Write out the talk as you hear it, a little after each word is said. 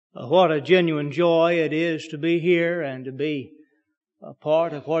What a genuine joy it is to be here and to be a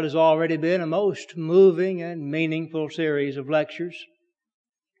part of what has already been a most moving and meaningful series of lectures.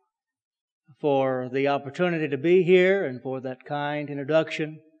 For the opportunity to be here and for that kind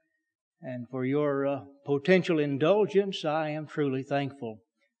introduction and for your potential indulgence, I am truly thankful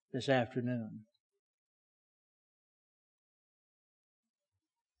this afternoon.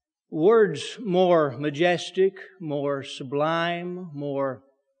 Words more majestic, more sublime, more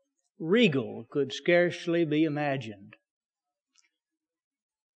regal could scarcely be imagined.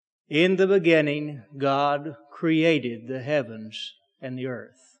 In the beginning, God created the heavens and the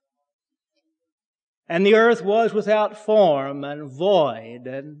earth. And the earth was without form and void,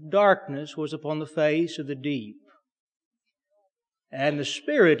 and darkness was upon the face of the deep. And the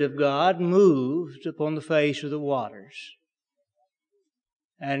Spirit of God moved upon the face of the waters.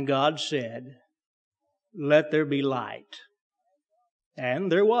 And God said, "Let there be light."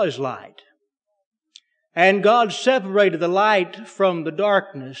 And there was light. And God separated the light from the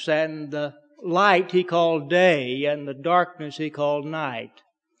darkness, and the light He called day, and the darkness He called night.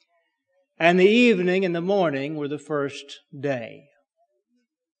 And the evening and the morning were the first day.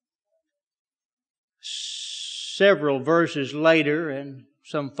 Several verses later, and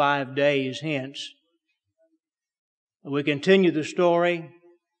some 5 days hence, we continue the story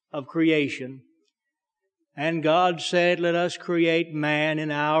of creation. And God said, "Let us create man in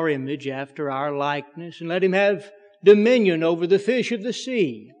our image, after our likeness, and let him have dominion over the fish of the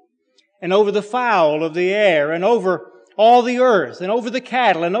sea, and over the fowl of the air, and over all the earth, and over the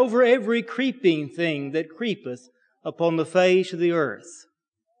cattle, and over every creeping thing that creepeth upon the face of the earth."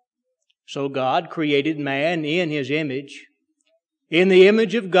 So God created man in His image. In the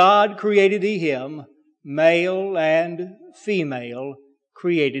image of God created He him, male and female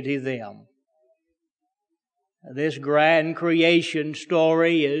created He them. This grand creation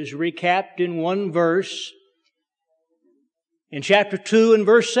story is recapped in one verse in chapter 2 and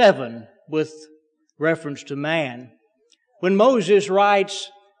verse 7 with reference to man. When Moses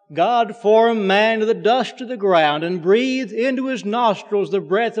writes, "God formed man of the dust of the ground and breathed into his nostrils the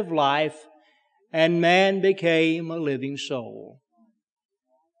breath of life, and man became a living soul."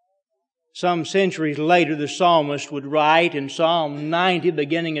 Some centuries later, the psalmist would write in Psalm 90,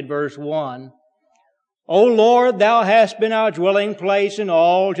 beginning at verse 1, "O Lord, Thou hast been our dwelling place in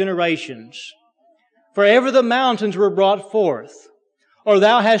all generations. For ever the mountains were brought forth, or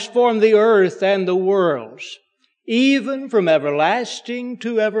Thou hast formed the earth and the worlds. Even from everlasting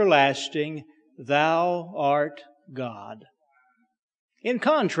to everlasting, Thou art God." In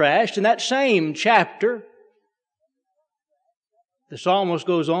contrast, in that same chapter, the psalmist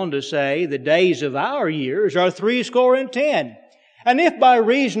goes on to say, "The days of our years are 70. And if by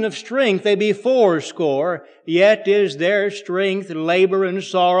reason of strength they be 80, yet is their strength labor and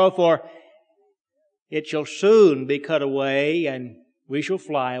sorrow, for it shall soon be cut away, and we shall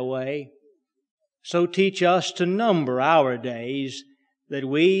fly away. So teach us to number our days, that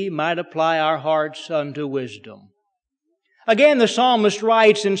we might apply our hearts unto wisdom." Again, the psalmist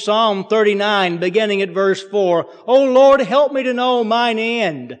writes in Psalm 39, beginning at verse 4, "O Lord, help me to know mine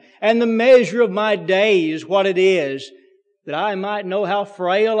end, and the measure of my days, what it is, that I might know how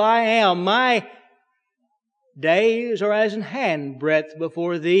frail I am. My days are as an handbreadth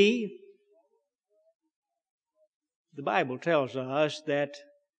before Thee." The Bible tells us that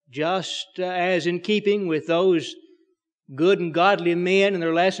just as in keeping with those good and godly men in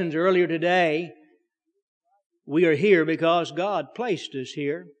their lessons earlier today, we are here because God placed us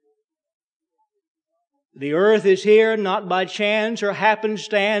here. The earth is here not by chance or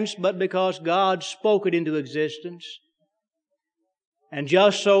happenstance, but because God spoke it into existence. And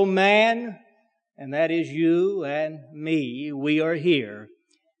just so man, and that is you and me, we are here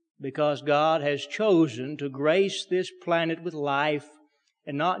because God has chosen to grace this planet with life,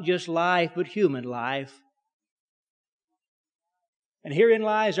 and not just life, but human life. And herein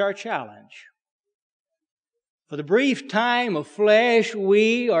lies our challenge. For the brief time of flesh,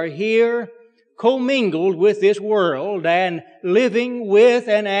 we are here commingled with this world and living with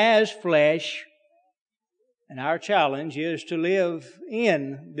and as flesh. And our challenge is to live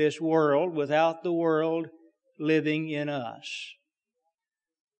in this world without the world living in us.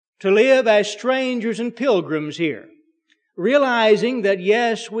 To live as strangers and pilgrims here, realizing that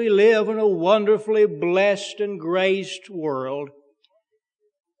yes, we live in a wonderfully blessed and graced world,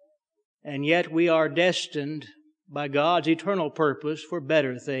 and yet we are destined by God's eternal purpose for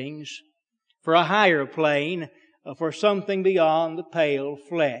better things, for a higher plane, for something beyond the pale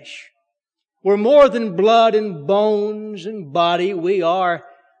flesh. We're more than blood and bones and body. We are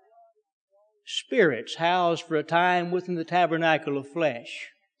spirits housed for a time within the tabernacle of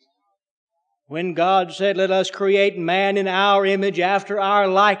flesh. When God said, "Let us create man in our image, after our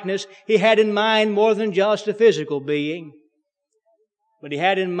likeness," He had in mind more than just a physical being, but He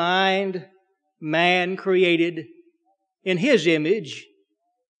had in mind man created in His image,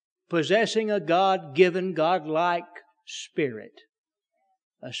 possessing a God-given, God-like spirit.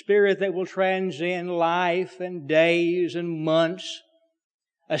 A spirit that will transcend life and days and months.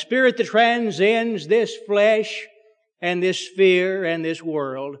 A spirit that transcends this flesh and this sphere and this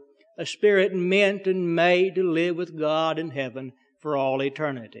world. A spirit meant and made to live with God in heaven for all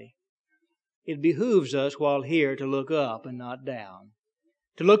eternity. It behooves us while here to look up and not down.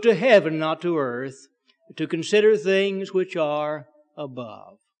 To look to heaven, not to earth. To consider things which are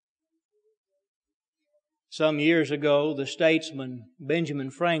above. Some years ago, the statesman Benjamin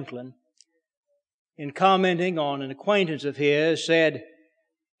Franklin, in commenting on an acquaintance of his, said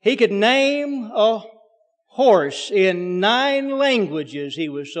he could name a horse in 9 languages. He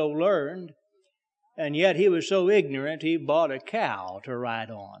was so learned, and yet he was so ignorant he bought a cow to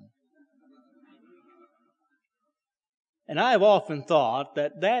ride on. And I've often thought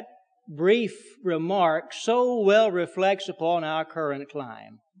that that brief remark so well reflects upon our current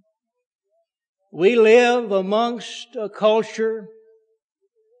climate. We live amongst a culture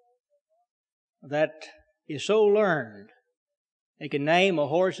that is so learned. They can name a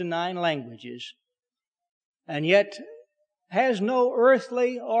horse in 9 languages, and yet has no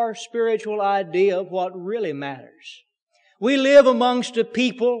earthly or spiritual idea of what really matters. We live amongst a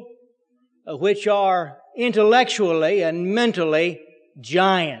people which are intellectually and mentally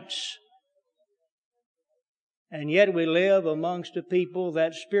giants. And yet we live amongst a people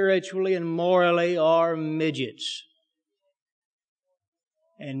that spiritually and morally are midgets.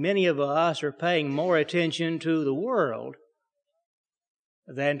 And many of us are paying more attention to the world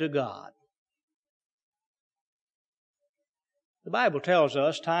than to God. The Bible tells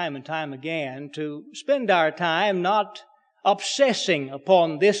us time and time again to spend our time not obsessing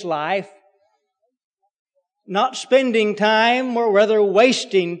upon this life, not spending time or rather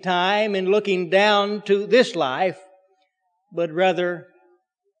wasting time in looking down to this life, but rather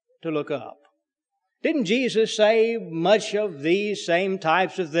to look up. Didn't Jesus say much of these same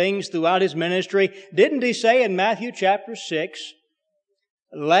types of things throughout His ministry? Didn't He say in Matthew chapter 6,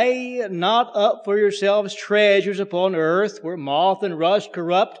 "Lay not up for yourselves treasures upon earth, where moth and rust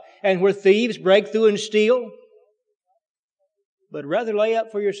corrupt, and where thieves break through and steal, but rather lay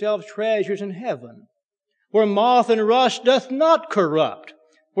up for yourselves treasures in heaven, where moth and rust doth not corrupt,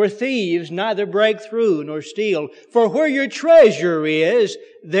 where thieves neither break through nor steal. For where your treasure is,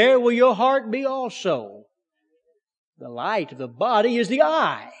 there will your heart be also." The light of the body is the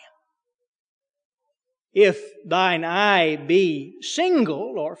eye. If thine eye be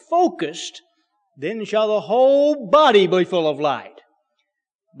single or focused, then shall the whole body be full of light.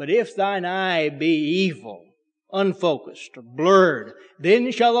 But if thine eye be evil, unfocused, or blurred,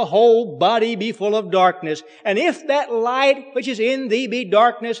 then shall the whole body be full of darkness. And if that light which is in thee be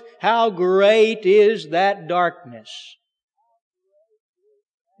darkness, how great is that darkness?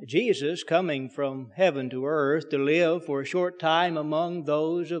 Jesus, coming from heaven to earth to live for a short time among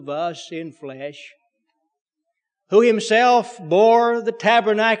those of us in flesh, who Himself bore the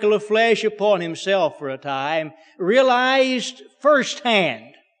tabernacle of flesh upon Himself for a time, realized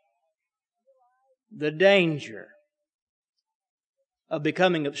firsthand the danger of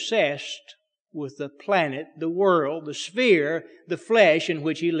becoming obsessed with the planet, the world, the sphere, the flesh in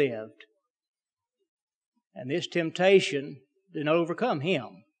which He lived. And this temptation did not overcome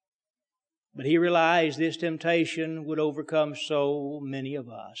Him, but He realized this temptation would overcome so many of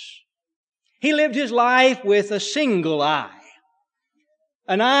us. He lived His life with a single eye.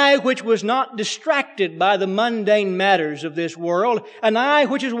 An eye which was not distracted by the mundane matters of this world. An eye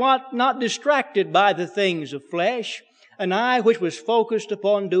which is not distracted by the things of flesh. An eye which was focused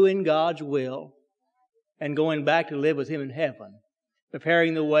upon doing God's will and going back to live with Him in heaven,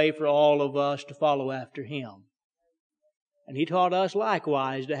 preparing the way for all of us to follow after Him. And He taught us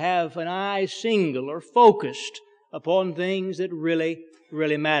likewise to have an eye single or focused upon things that really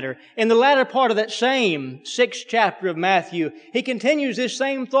matter. In the latter part of that same 6th chapter of Matthew, He continues this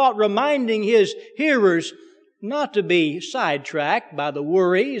same thought, reminding His hearers not to be sidetracked by the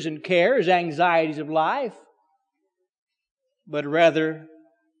worries and cares, anxieties of life, but rather,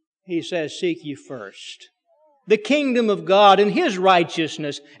 He says, seek ye first the kingdom of God and His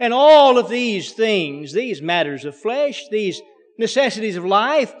righteousness, and all of these things, these matters of flesh, these necessities of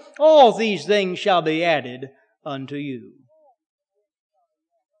life, all these things shall be added unto you.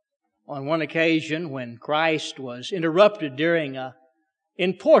 On one occasion, when Christ was interrupted during an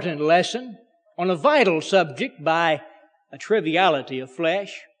important lesson on a vital subject by a triviality of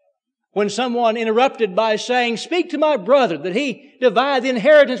flesh, When someone interrupted by saying, "Speak to my brother that he divide the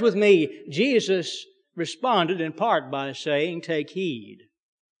inheritance with me," Jesus responded in part by saying, "Take heed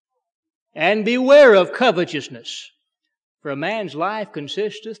and beware of covetousness. For a man's life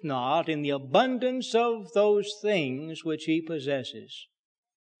consisteth not in the abundance of those things which he possesses."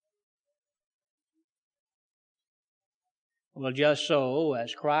 Well, just so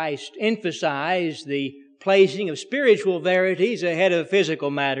as Christ emphasized the placing of spiritual verities ahead of physical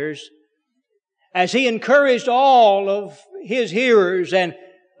matters, as He encouraged all of His hearers, and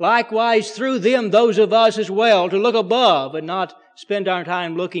likewise through them those of us as well, to look above and not spend our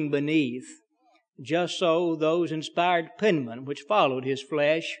time looking beneath, just so those inspired penmen which followed His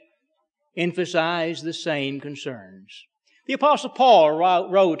flesh emphasized the same concerns. The Apostle Paul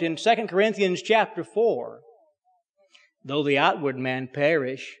wrote in 2 Corinthians chapter 4, "Though the outward man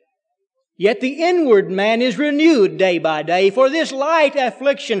perish, yet the inward man is renewed day by day. For this light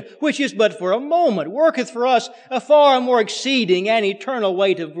affliction, which is but for a moment, worketh for us a far more exceeding and eternal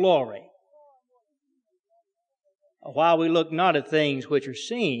weight of glory. While we look not at things which are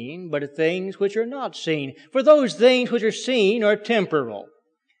seen, but at things which are not seen. For those things which are seen are temporal.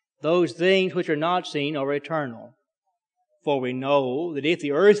 Those things which are not seen are eternal. For we know that if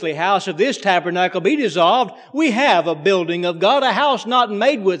the earthly house of this tabernacle be dissolved, we have a building of God, a house not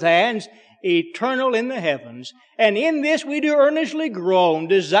made with hands, eternal in the heavens. And in this we do earnestly groan,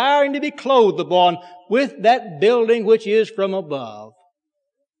 desiring to be clothed upon with that building which is from above."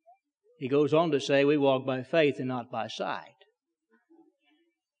 He goes on to say we walk by faith and not by sight.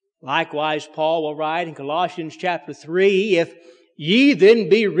 Likewise, Paul will write in Colossians chapter 3, "If ye then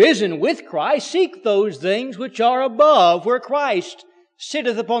be risen with Christ, seek those things which are above, where Christ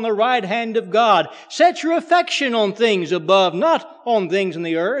sitteth upon the right hand of God. Set your affection on things above, not on things in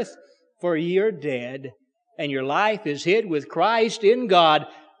the earth. For ye are dead, and your life is hid with Christ in God.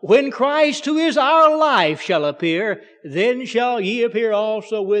 When Christ, who is our life, shall appear, then shall ye appear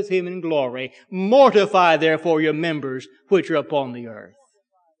also with Him in glory. Mortify therefore your members which are upon the earth."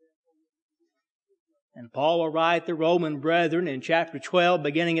 And Paul will write the Roman brethren in chapter 12,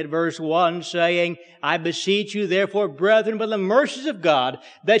 beginning at verse 1, saying, "I beseech you therefore, brethren, by the mercies of God,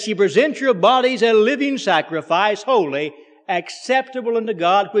 that ye present your bodies a living sacrifice, holy, acceptable unto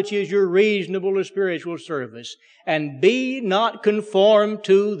God, which is your reasonable or spiritual service. And be not conformed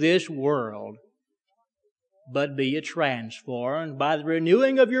to this world, but be ye transformed by the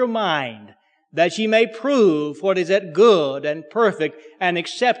renewing of your mind, that ye may prove what is that good and perfect and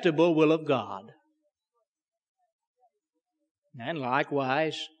acceptable will of God." And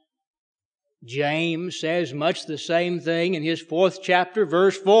likewise, James says much the same thing in his 4th chapter,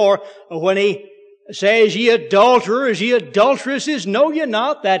 verse 4, when he says, "Ye adulterers, ye adulteresses, know ye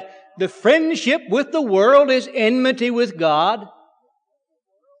not that the friendship with the world is enmity with God?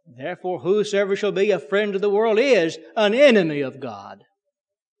 Therefore whosoever shall be a friend of the world is an enemy of God."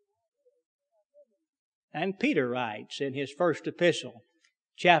 And Peter writes in his first epistle,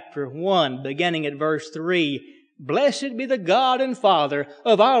 chapter 1, beginning at verse 3, "Blessed be the God and Father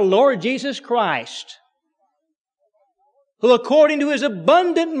of our Lord Jesus Christ, who according to His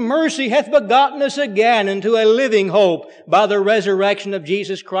abundant mercy hath begotten us again into a living hope by the resurrection of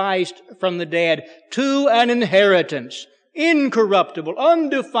Jesus Christ from the dead, to an inheritance incorruptible,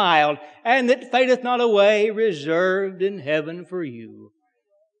 undefiled, and that fadeth not away, reserved in heaven for you."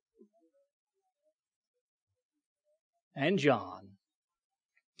 And John,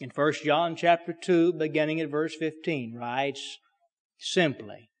 in 1 John chapter 2, beginning at verse 15, writes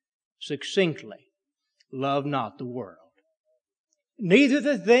simply, succinctly, "Love not the world, neither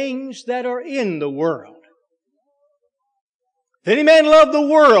the things that are in the world. If any man love the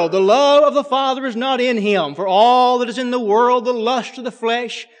world, the love of the Father is not in him. For all that is in the world, the lust of the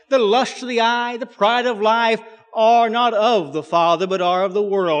flesh, the lust of the eye, the pride of life, are not of the Father, but are of the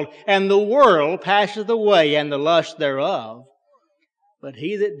world. And the world passeth away, and the lust thereof. But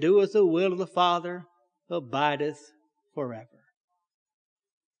he that doeth the will of the Father abideth forever."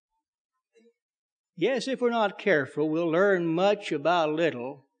 Yes, if we're not careful, we'll learn much about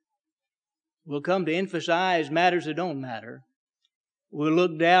little. We'll come to emphasize matters that don't matter. We'll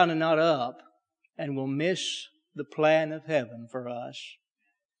look down and not up, and we'll miss the plan of heaven for us.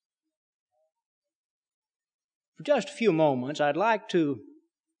 For just a few moments, I'd like to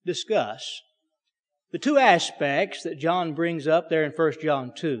discuss the two aspects that John brings up there in 1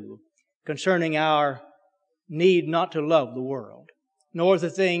 John 2 concerning our need not to love the world, nor the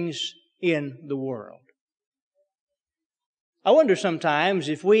things in the world. I wonder sometimes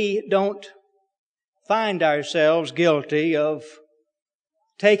if we don't find ourselves guilty of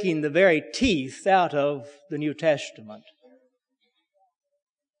taking the very teeth out of the New Testament.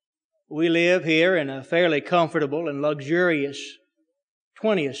 We live here in a fairly comfortable and luxurious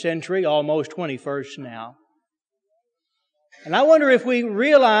 20th century, almost 21st now. And I wonder if we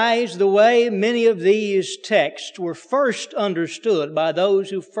realize the way many of these texts were first understood by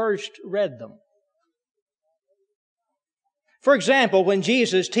those who first read them. For example, when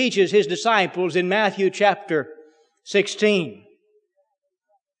Jesus teaches His disciples in Matthew chapter 16,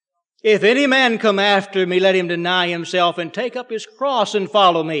 "If any man come after me, let him deny himself and take up his cross and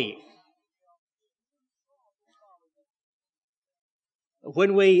follow me."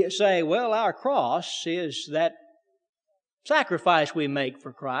 When we say, well, our cross is that sacrifice we make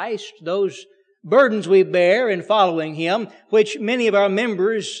for Christ, those burdens we bear in following Him, which many of our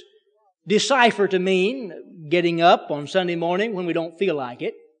members decipher to mean getting up on Sunday morning when we don't feel like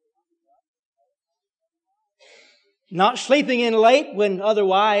it, not sleeping in late when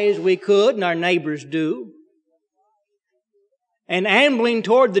otherwise we could and our neighbors do, and ambling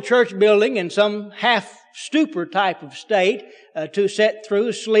toward the church building in some half-stupor type of state to sit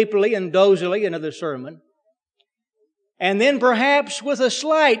through sleepily and dozily another sermon. And then perhaps with a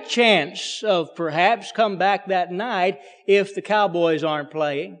slight chance of perhaps come back that night if the Cowboys aren't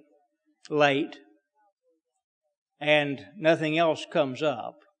playing late and nothing else comes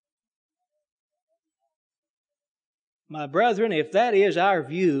up. My brethren, if that is our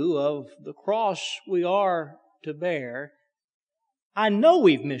view of the cross we are to bear, I know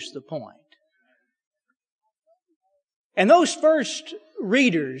we've missed the point. And those first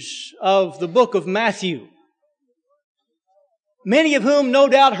readers of the book of Matthew, many of whom no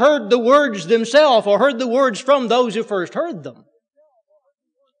doubt heard the words themselves or heard the words from those who first heard them,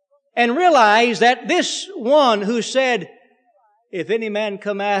 and realized that this one who said, "If any man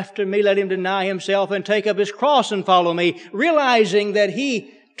come after me, let him deny himself and take up his cross and follow me," realizing that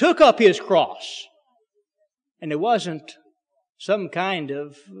He took up His cross. And it wasn't some kind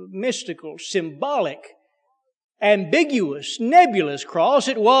of mystical, symbolic, ambiguous, nebulous cross.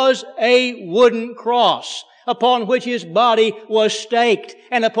 It was a wooden cross upon which His body was staked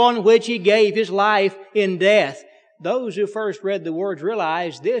and upon which He gave His life in death. Those who first read the words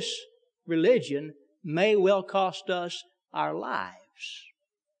realized this religion may well cost us our lives.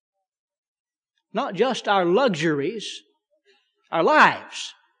 Not just our luxuries, our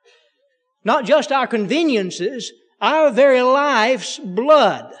lives. Not just our conveniences, our very life's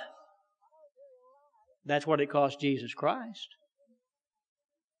blood. That's what it cost Jesus Christ.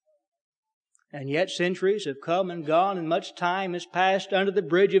 And yet centuries have come and gone and much time has passed under the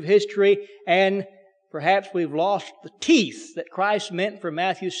bridge of history, and perhaps we've lost the teeth that Christ meant for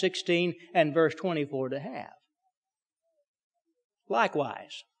Matthew 16 and verse 24 to have.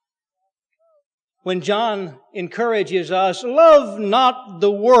 Likewise, when John encourages us, "Love not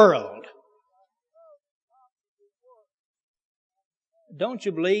the world," don't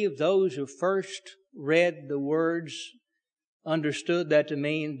you believe those who first read the words understood that to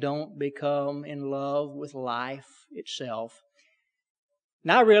mean don't become in love with life itself?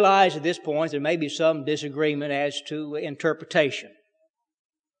 Now I realize at this point there may be some disagreement as to interpretation.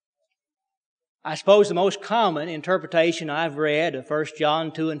 I suppose the most common interpretation I've read of 1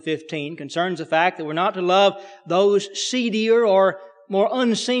 John 2 and 15 concerns the fact that we're not to love those seedier or more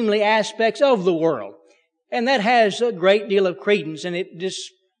unseemly aspects of the world. And that has a great deal of credence, and it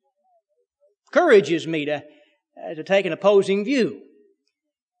discourages me to take an opposing view.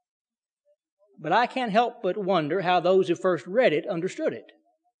 But I can't help but wonder how those who first read it understood it.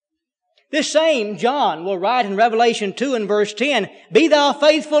 This same John will write in Revelation 2 and verse 10, "Be thou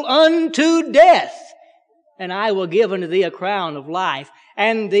faithful unto death, and I will give unto thee a crown of life."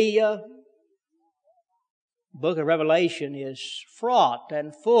 And the book of Revelation is fraught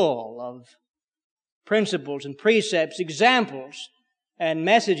and full of principles and precepts, examples, and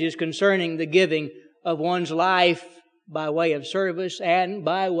messages concerning the giving of one's life by way of service and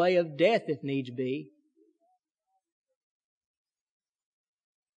by way of death if needs be.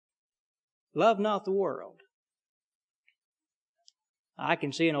 Love not the world. I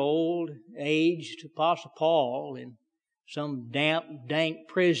can see an old, aged Apostle Paul in some damp, dank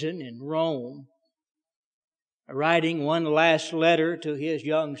prison in Rome, writing one last letter to his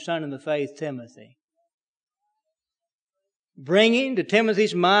young son in the faith, Timothy, bringing to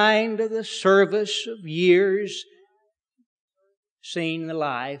Timothy's mind the service of years seen in the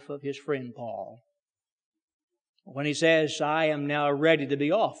life of his friend Paul. When he says, "I am now ready to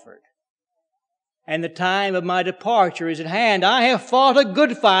be offered, and the time of my departure is at hand. I have fought a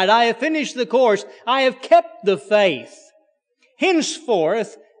good fight. I have finished the course. I have kept the faith.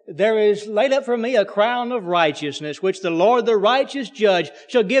 Henceforth there is laid up for me a crown of righteousness, which the Lord, the righteous judge,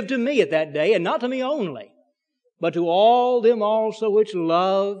 shall give to me at that day, and not to me only, but to all them also which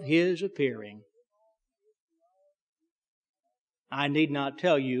love His appearing. I need not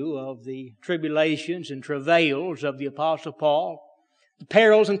tell you of the tribulations and travails of the Apostle Paul, the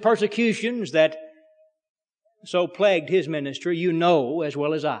perils and persecutions that so plagued his ministry. You know as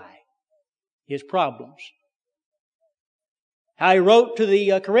well as I his problems. How he wrote to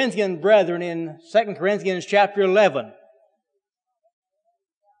the Corinthian brethren in 2 Corinthians chapter 11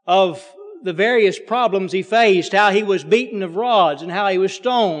 of the various problems he faced, how he was beaten of rods and how he was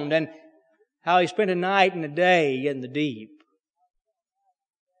stoned and how he spent a night and a day in the deep.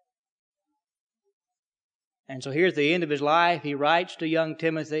 And so here at the end of his life, he writes to young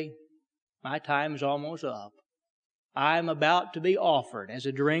Timothy, my time is almost up. I am about to be offered as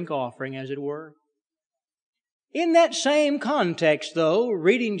a drink offering, as it were. In that same context, though,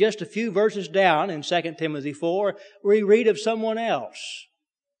 reading just a few verses down in 2 Timothy 4, we read of someone else,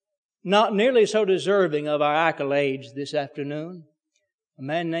 not nearly so deserving of our accolades this afternoon, a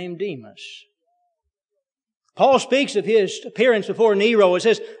man named Demas. Paul speaks of his appearance before Nero. It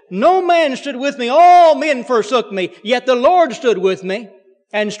says, no man stood with me, all men forsook me, yet the Lord stood with me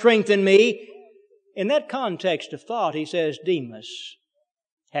and strengthened me. In that context of thought, he says, Demas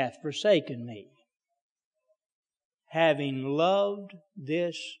hath forsaken me, having loved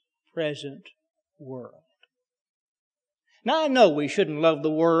this present world. Now, I know we shouldn't love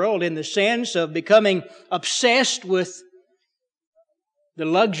the world in the sense of becoming obsessed with the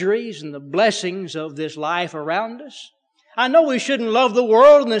luxuries and the blessings of this life around us. I know we shouldn't love the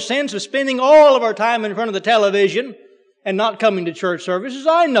world in the sense of spending all of our time in front of the television and not coming to church services.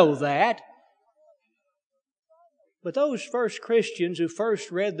 I know that. But those first Christians who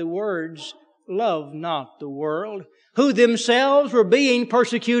first read the words, love not the world, who themselves were being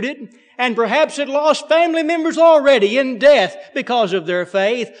persecuted and perhaps had lost family members already in death because of their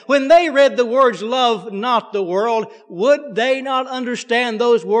faith, when they read the words, love not the world, would they not understand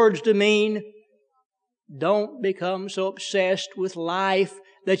those words to mean, don't become so obsessed with life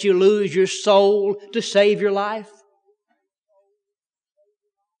that you lose your soul to save your life?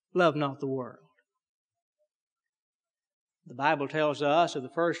 Love not the world. The Bible tells us of the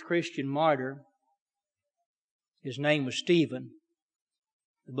first Christian martyr. His name was Stephen.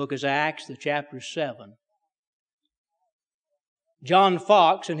 The book is Acts, the chapter 7. John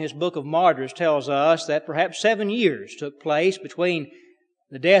Fox, in his book of Martyrs, tells us that perhaps 7 years took place between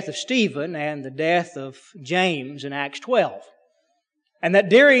the death of Stephen and the death of James in Acts 12. And that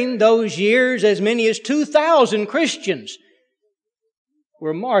during those years, as many as 2,000 Christians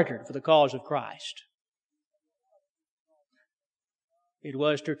were martyred for the cause of Christ. It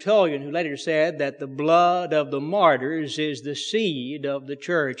was Tertullian who later said that the blood of the martyrs is the seed of the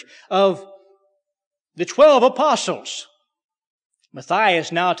church. Of the 12 apostles,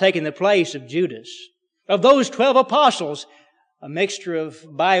 Matthias now taking the place of Judas. Of those 12 apostles, a mixture of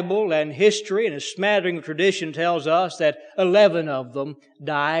Bible and history and a smattering of tradition tells us that 11 of them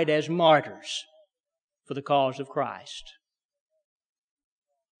died as martyrs for the cause of Christ.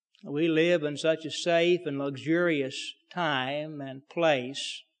 We live in such a safe and luxurious time and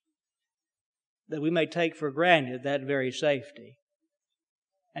place that we may take for granted that very safety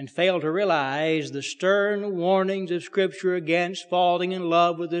and fail to realize the stern warnings of Scripture against falling in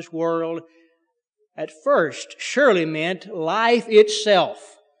love with this world at first surely meant life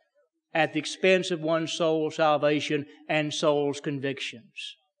itself at the expense of one's soul's salvation and soul's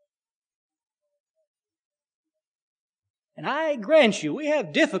convictions. And I grant you, we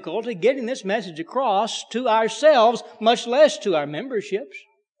have difficulty getting this message across to ourselves, much less to our memberships.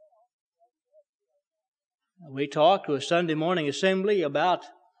 We talk to a Sunday morning assembly about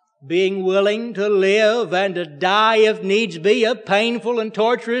being willing to live and to die if needs be a painful and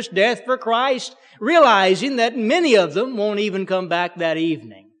torturous death for Christ, realizing that many of them won't even come back that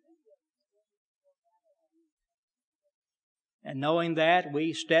evening. And knowing that,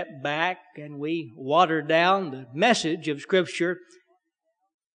 we step back and we water down the message of Scripture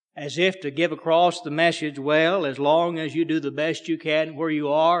as if to give across the message, well, as long as you do the best you can where you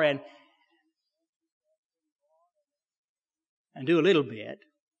are and do a little bit,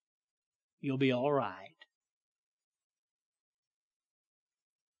 you'll be all right.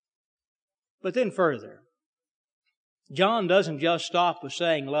 But then further, John doesn't just stop with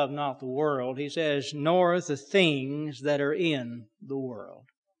saying, love not the world. He says, nor the things that are in the world.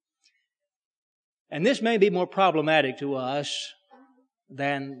 And this may be more problematic to us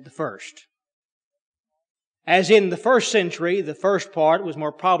than the first. As in the first century, the first part was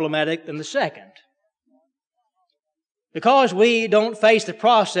more problematic than the second. Because we don't face the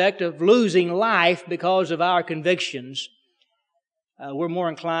prospect of losing life because of our convictions, we're more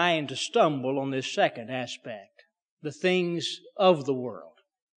inclined to stumble on this second aspect. the things of the world.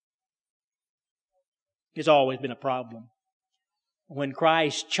 It's always been a problem. When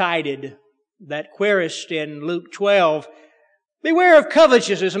Christ chided that querist in Luke 12, "Beware of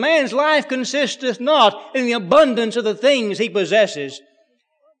covetousness. A man's life consisteth not in the abundance of the things he possesses."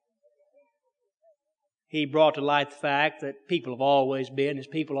 He brought to light the fact that people have always been, as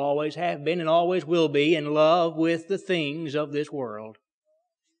people always have been and always will be, in love with the things of this world.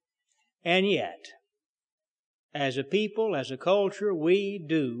 And yet, as a people, as a culture, we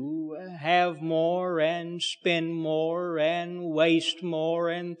do have more and spend more and waste more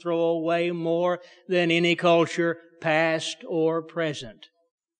and throw away more than any culture, past or present.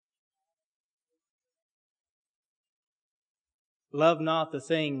 Love not the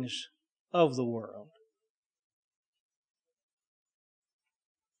things of the world.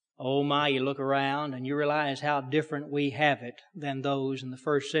 Oh my, you look around and you realize how different we have it than those in the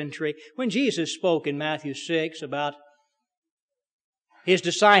first century. When Jesus spoke in Matthew 6 about His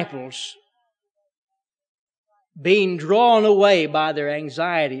disciples being drawn away by their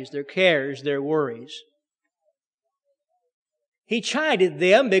anxieties, their cares, their worries, He chided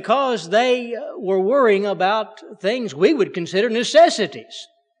them because they were worrying about things we would consider necessities.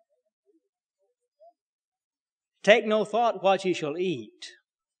 "Take no thought what ye shall eat,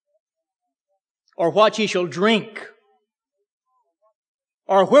 or what ye shall drink,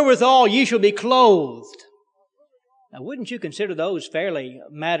 or wherewithal ye shall be clothed." Now, wouldn't you consider those fairly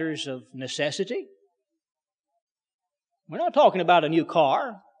matters of necessity? We're not talking about a new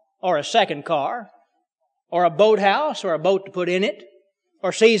car, or a second car, or a boathouse, or a boat to put in it,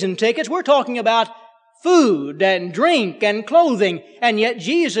 or season tickets. We're talking about food and drink and clothing. And yet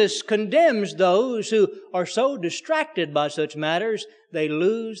Jesus condemns those who are so distracted by such matters, they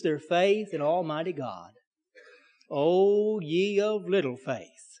lose their faith in Almighty God. O ye of little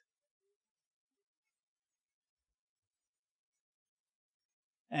faith.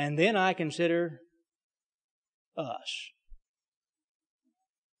 And then I consider us.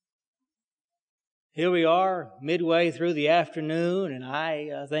 Here we are, midway through the afternoon, and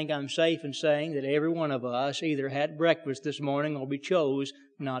I think I'm safe in saying that every one of us either had breakfast this morning or we chose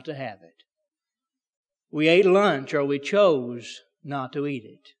not to have it. We ate lunch or we chose not to eat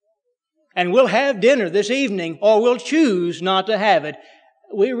it. And we'll have dinner this evening or we'll choose not to have it.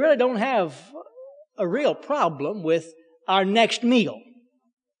 We really don't have a real problem with our next meal.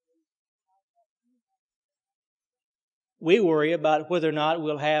 We worry about whether or not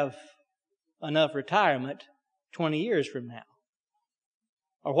we'll have enough retirement 20 years from now,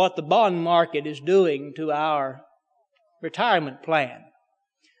 or what the bond market is doing to our retirement plan.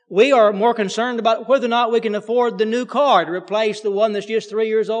 We are more concerned about whether or not we can afford the new car to replace the one that's just 3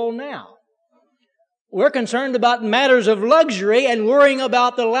 years old now. We're concerned about matters of luxury and worrying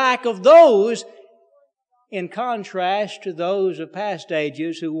about the lack of those, in contrast to those of past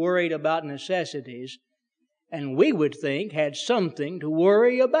ages who worried about necessities and we would think had something to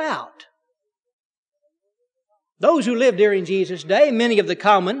worry about. Those who lived during Jesus' day, many of the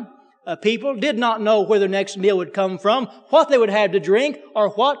common people, did not know where their next meal would come from, what they would have to drink, or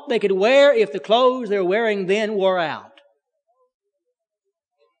what they could wear if the clothes they were wearing then wore out.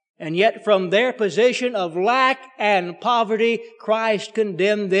 And yet from their position of lack and poverty, Christ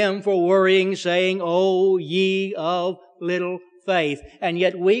condemned them for worrying, saying, "O ye of little faith." And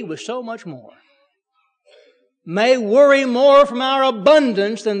yet we, with so much more, may worry more from our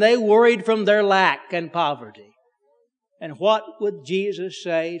abundance than they worried from their lack and poverty. And what would Jesus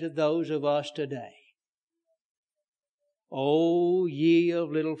say to those of us today? "O ye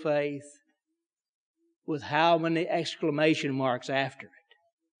of little faith," with how many exclamation marks after it?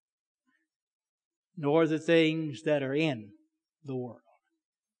 "Nor the things that are in the world."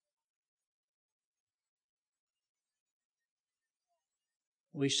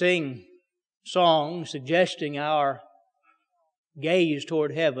 We sing songs suggesting our gaze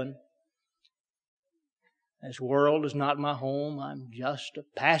toward heaven. "This world is not my home, I'm just a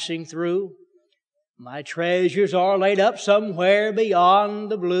passing through. My treasures are laid up somewhere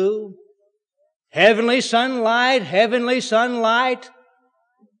beyond the blue. Heavenly sunlight, heavenly sunlight."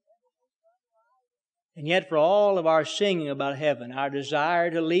 And yet for all of our singing about heaven, our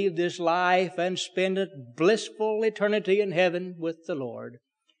desire to leave this life and spend a blissful eternity in heaven with the Lord,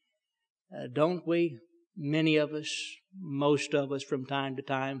 don't we, many of us, most of us from time to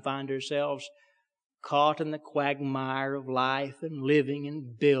time, find ourselves caught in the quagmire of life and living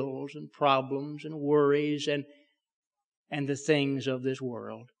and bills and problems and worries and the things of this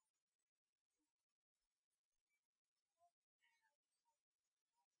world?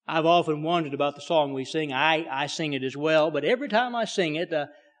 I've often wondered about the song we sing. I sing it as well, but every time I sing it, a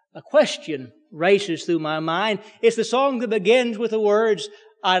question races through my mind. It's the song that begins with the words,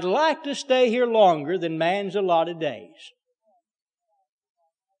 I'd like to stay here longer than man's allotted days.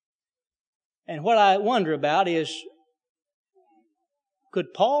 And what I wonder about is,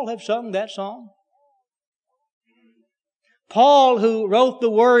 could Paul have sung that song? Paul, who wrote the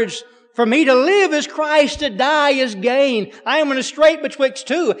words, for me to live is Christ, to die is gain. I am in a strait betwixt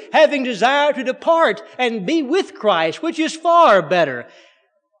two, having desire to depart and be with Christ, which is far better.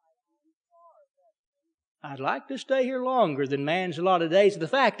 I'd like to stay here longer than man's allotted days. The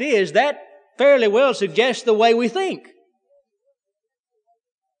fact is, that fairly well suggests the way we think.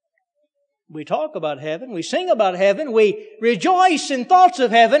 We talk about heaven, we sing about heaven, we rejoice in thoughts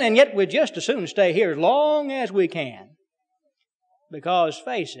of heaven, and yet we'd just as soon stay here as long as we can. Because,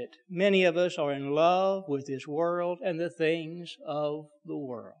 face it, many of us are in love with this world and the things of the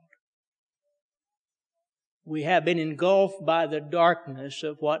world. We have been engulfed by the darkness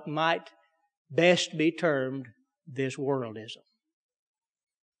of what might best be termed this worldism.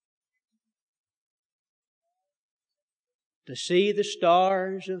 To see the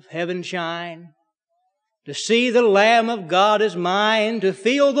stars of heaven shine, to see the Lamb of God as mine, to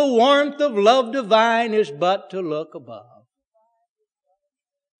feel the warmth of love divine is but to look above.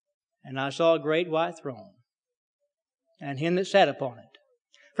 And I saw a great white throne, and Him that sat upon it,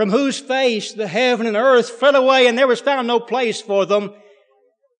 from whose face the heaven and earth fled away, and there was found no place for them.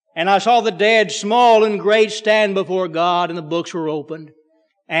 And I saw the dead, small and great, stand before God, and the books were opened.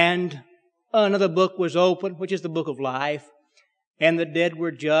 And another book was opened, which is the book of life. And the dead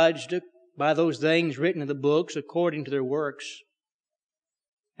were judged by those things written in the books according to their works.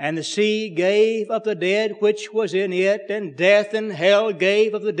 And the sea gave up the dead which was in it, and death and hell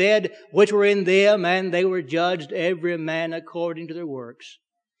gave up the dead which were in them, and they were judged every man according to their works.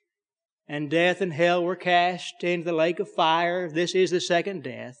 And death and hell were cast into the lake of fire. This is the second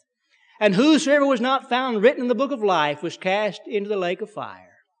death. And whosoever was not found written in the book of life was cast into the lake of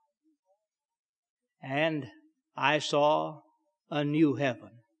fire. And I saw a new heaven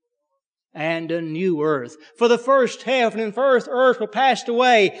and a new earth. For the first heaven and first earth were passed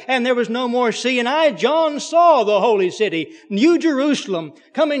away, and there was no more sea. And I, John, saw the holy city, New Jerusalem,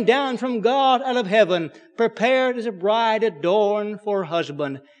 coming down from God out of heaven, prepared as a bride adorned for her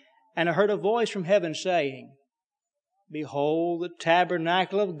husband. And I heard a voice from heaven saying, Behold, the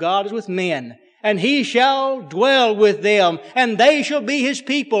tabernacle of God is with men, and He shall dwell with them, and they shall be His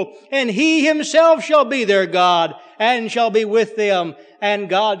people, and He Himself shall be their God, and shall be with them, and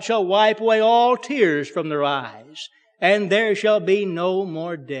God shall wipe away all tears from their eyes, and there shall be no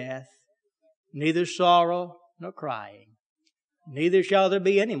more death, neither sorrow nor crying, neither shall there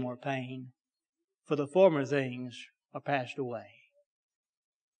be any more pain, for the former things are passed away.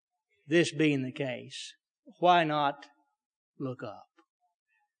 This being the case, why not look up?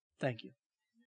 Thank you.